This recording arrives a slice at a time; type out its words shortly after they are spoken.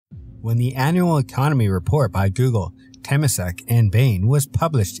When the annual economy report by Google, Temasek, and Bain was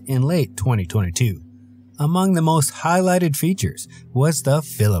published in late 2022, among the most highlighted features was the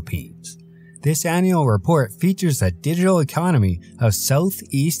Philippines. This annual report features the digital economy of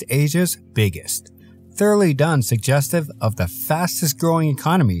Southeast Asia's biggest, thoroughly done suggestive of the fastest growing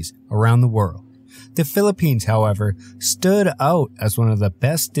economies around the world. The Philippines, however, stood out as one of the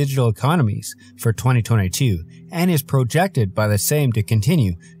best digital economies for 2022 and is projected by the same to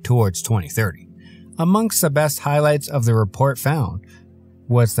continue towards 2030. Amongst the best highlights of the report found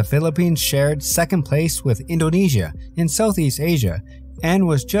was the Philippines shared second place with Indonesia in Southeast Asia and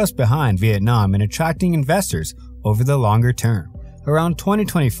was just behind Vietnam in attracting investors over the longer term, around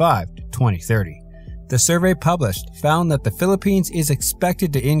 2025 to 2030. The survey published found that the Philippines is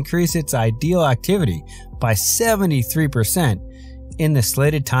expected to increase its ideal activity by 73% in the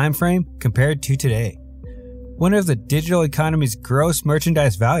slated time frame compared to today. One of the digital economy's gross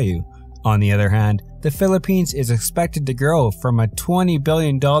merchandise value, on the other hand, the Philippines is expected to grow from a $20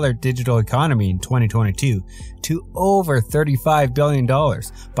 billion digital economy in 2022 to over $35 billion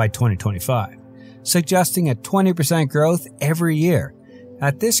by 2025, suggesting a 20% growth every year.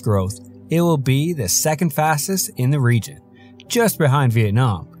 At this growth, it will be the second fastest in the region, just behind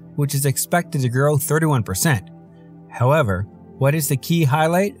Vietnam, which is expected to grow 31%. However, what is the key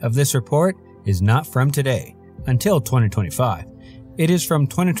highlight of this report is not from today, until 2025. It is from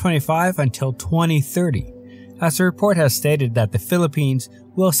 2025 until 2030, as the report has stated that the Philippines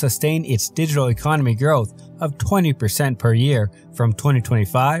will sustain its digital economy growth of 20% per year from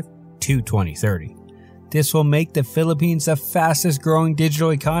 2025 to 2030. This will make the Philippines the fastest growing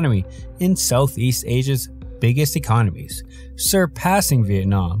digital economy in Southeast Asia's biggest economies, surpassing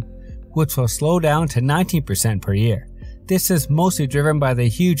Vietnam, which will slow down to 19% per year. This is mostly driven by the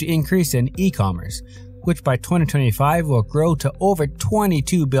huge increase in e-commerce, which by 2025 will grow to over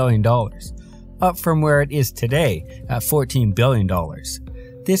 $22 billion, up from where it is today at $14 billion.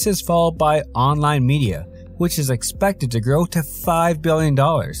 This is followed by online media, which is expected to grow to $5 billion,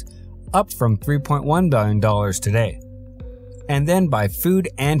 up from $3.1 billion today. And then by food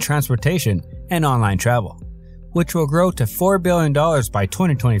and transportation and online travel, which will grow to $4 billion by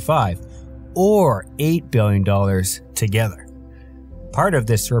 2025, or $8 billion together. Part of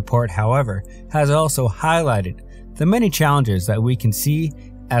this report, however, has also highlighted the many challenges that we can see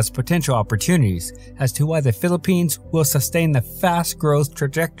as potential opportunities as to why the Philippines will sustain the fast growth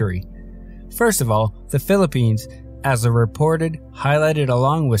trajectory. First of all, the Philippines, as the reported, highlighted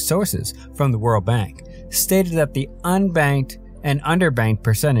along with sources from the World Bank, stated that the unbanked and underbanked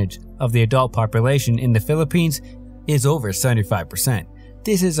percentage of the adult population in the Philippines is over 75%.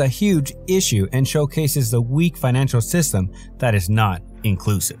 This is a huge issue and showcases the weak financial system that is not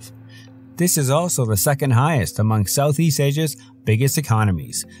inclusive. This is also the second highest among Southeast Asia's biggest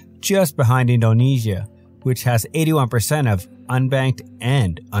economies, just behind Indonesia, which has 81% of unbanked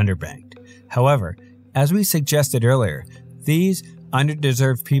and underbanked. However, as we suggested earlier, these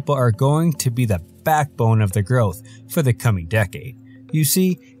underdeserved people are going to be the backbone of the growth for the coming decade. You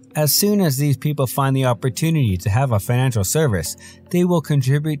see, as soon as these people find the opportunity to have a financial service, they will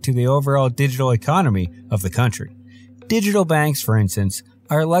contribute to the overall digital economy of the country. Digital banks, for instance,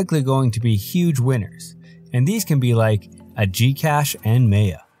 are likely going to be huge winners, and these can be like a GCash and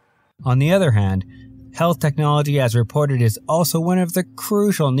Maya. On the other hand, health technology as reported is also one of the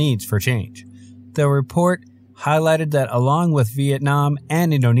crucial needs for change. The report highlighted that along with Vietnam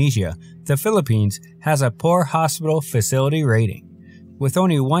and Indonesia, the Philippines has a poor hospital facility rating, with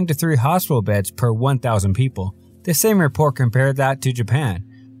only 1 to 3 hospital beds per 1,000 people. The same report compared that to Japan,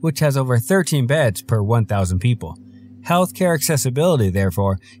 which has over 13 beds per 1,000 people. Healthcare accessibility,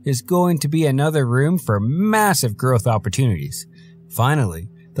 therefore, is going to be another room for massive growth opportunities. Finally,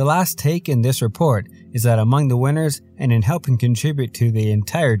 the last take in this report is that among the winners and in helping contribute to the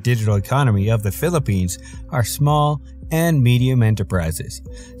entire digital economy of the Philippines are small and medium enterprises,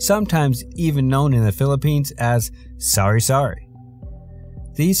 sometimes even known in the Philippines as sari-sari.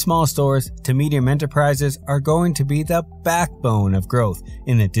 These small stores to medium enterprises are going to be the backbone of growth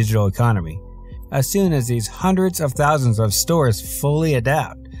in the digital economy. As soon as these hundreds of thousands of stores fully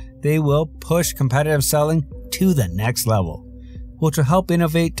adapt, they will push competitive selling to the next level, which will help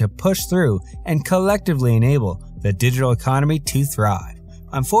innovate to push through and collectively enable the digital economy to thrive.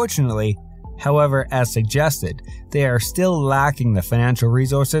 Unfortunately, however, as suggested, they are still lacking the financial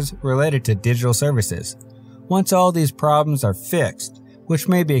resources related to digital services. Once all these problems are fixed, which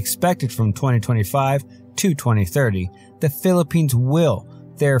may be expected from 2025 to 2030, the Philippines will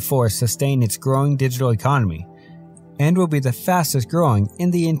therefore sustain its growing digital economy and will be the fastest growing in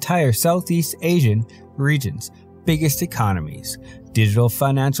the entire Southeast Asian regions biggest economies. Digital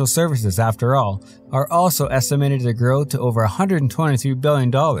financial services, after all, are also estimated to grow to over $123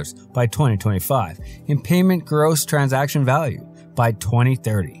 billion by 2025 in payment gross transaction value by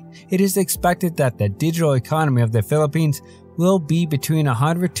 2030. It is expected that the digital economy of the Philippines will be between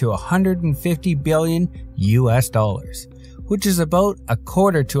 100 to 150 billion US dollars, which is about a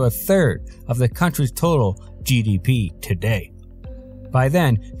quarter to a third of the country's total GDP today. By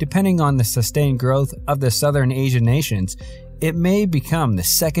then, depending on the sustained growth of the Southern Asian nations, it may become the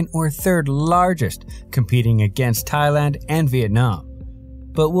second or third largest, competing against Thailand and Vietnam,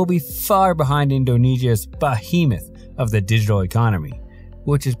 but will be far behind Indonesia's behemoth of the digital economy,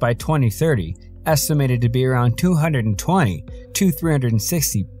 which is by 2030 estimated to be around $220 to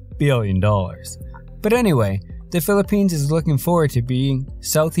 $360 billion. But anyway, the Philippines is looking forward to being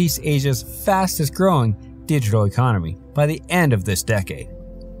Southeast Asia's fastest growing digital economy by the end of this decade.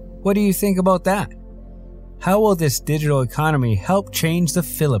 What do you think about that? How will this digital economy help change the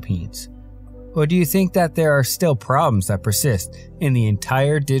Philippines? Or do you think that there are still problems that persist in the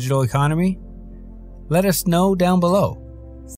entire digital economy? Let us know down below.